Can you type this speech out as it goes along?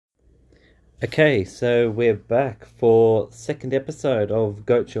Okay, so we're back for the second episode of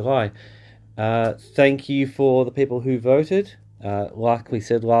Goat July. Thank you for the people who voted. Like we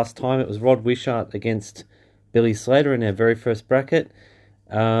said last time, it was Rod Wishart against Billy Slater in our very first bracket.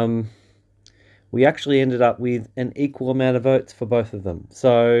 Um, we actually ended up with an equal amount of votes for both of them.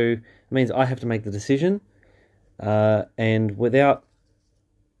 So it means I have to make the decision. And without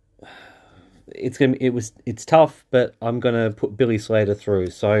it's tough, but I'm gonna put Billy Slater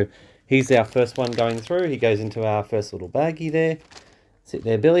through. So he's our first one going through. He goes into our first little baggie there. Sit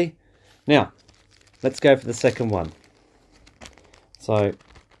there, Billy. Now, let's go for the second one. So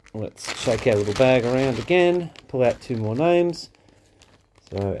let's shake our little bag around again. Pull out two more names.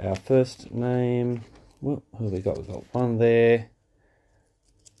 So our first name. Who have we got? We've got one there.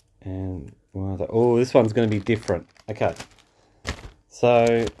 And one other. Oh, this one's going to be different. Okay.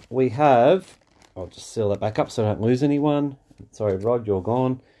 So we have. I'll just seal that back up so I don't lose anyone. Sorry, Rod, you're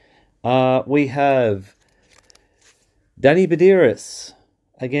gone. We have Danny Badiris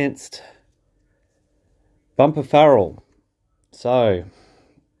against Bumper Farrell. So,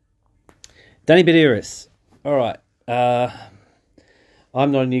 Danny Badiris. All right.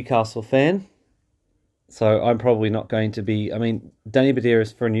 I'm not a Newcastle fan, so I'm probably not going to be. I mean, Danny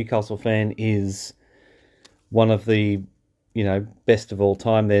Badiris for a Newcastle fan is one of the, best of all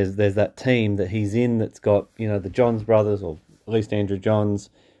time. There's that team that he's in that's got, the Johns brothers, or at least Andrew Johns.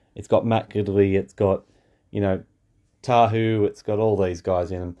 It's got Matt Gidley. It's got, Tahu. It's got all these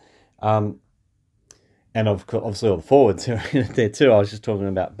guys in them. And obviously all the forwards who are in it there too. I was just talking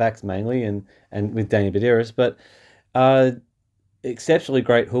about backs mainly and with Danny Badiris. But exceptionally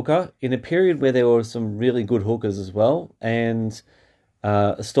great hooker in a period where there were some really good hookers as well. And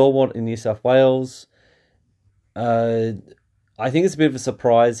a stalwart in New South Wales. I think it's a bit of a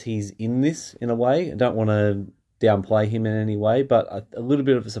surprise he's in this in a way. I don't want to downplay him in any way, but a little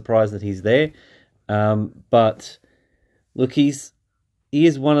bit of a surprise that he's there. But look, he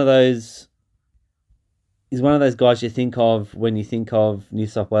is one of those. He's one of those guys you think of when you think of New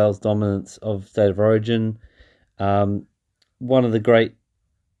South Wales dominance of State of Origin. One of the great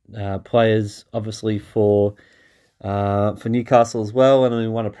players, obviously for Newcastle as well, and he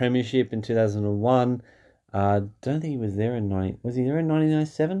won a premiership in 2001. Don't think he was there was he there in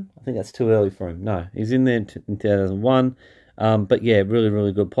 1997? I think that's too early for him. No, he's in there in 2001. But yeah, really,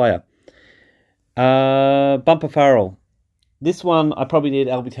 really good player. Bumper Farrell. This one, I probably need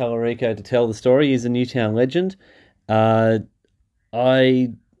Albie Tallarico to tell the story. He's a Newtown legend.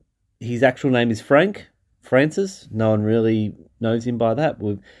 His actual name is Francis. No one really knows him by that.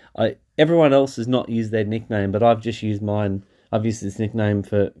 Everyone else has not used their nickname, but I've just used mine. I've used this nickname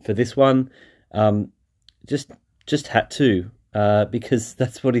for this one. Just had to, because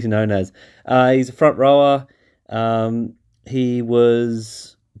that's what he's known as. He's a front rower. He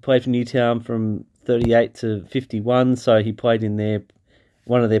played for Newtown from 38 to 51, so he played in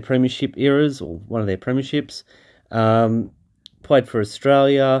one of their premiership eras, or one of their premierships. Played for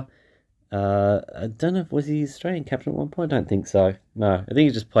Australia. I don't know, was he Australian captain at one point? I don't think so. No, I think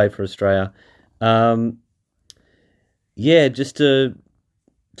he just played for Australia.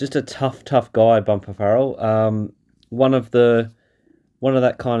 Just a tough guy, Bumper Farrell. One of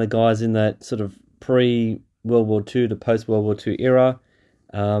that kind of guys in that sort of pre-World War II to post-World War II era.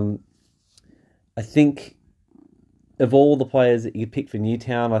 I think of all the players that you pick for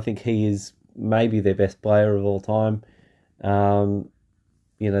Newtown, I think he is maybe their best player of all time.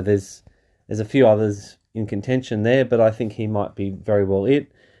 There's a few others in contention there, but I think he might be very well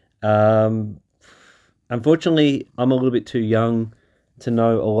it. Unfortunately, I'm a little bit too young to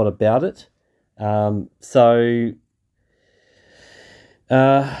know a lot about it. I don't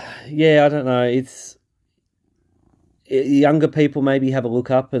know. It's younger people maybe have a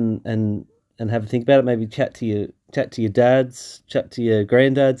look up and have a think about it. Maybe chat to your dads, chat to your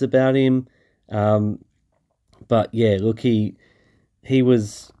granddads about him. But yeah, look, he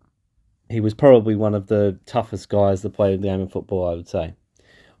was probably one of the toughest guys that played the game of football, I would say.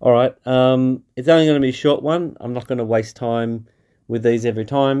 All right, it's only going to be a short one. I'm not going to waste time with these every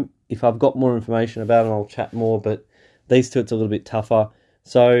time. If I've got more information about them, I'll chat more, but these two, it's a little bit tougher.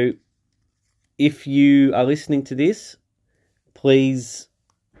 So if you are listening to this, please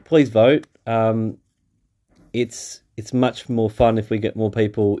vote. It's much more fun if we get more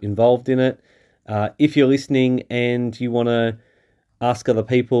people involved in it. If you're listening and you want to ask other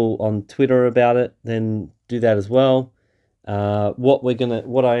people on Twitter about it, then do that as well. What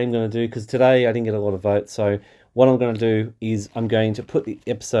I am gonna do, because today I didn't get a lot of votes, so what I'm going to do is I'm going to put the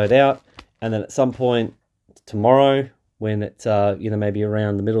episode out, and then at some point tomorrow, when it's maybe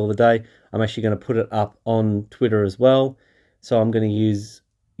around the middle of the day, I'm actually going to put it up on Twitter as well. So I'm going to use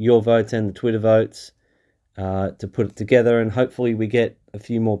your votes and the Twitter votes to put it together, and hopefully we get a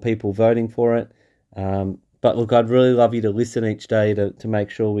few more people voting for it. But look, I'd really love you to listen each day to make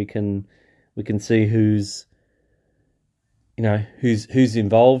sure we can see who's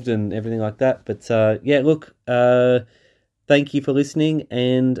involved and everything like that. But look, thank you for listening,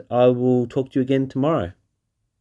 and I will talk to you again tomorrow.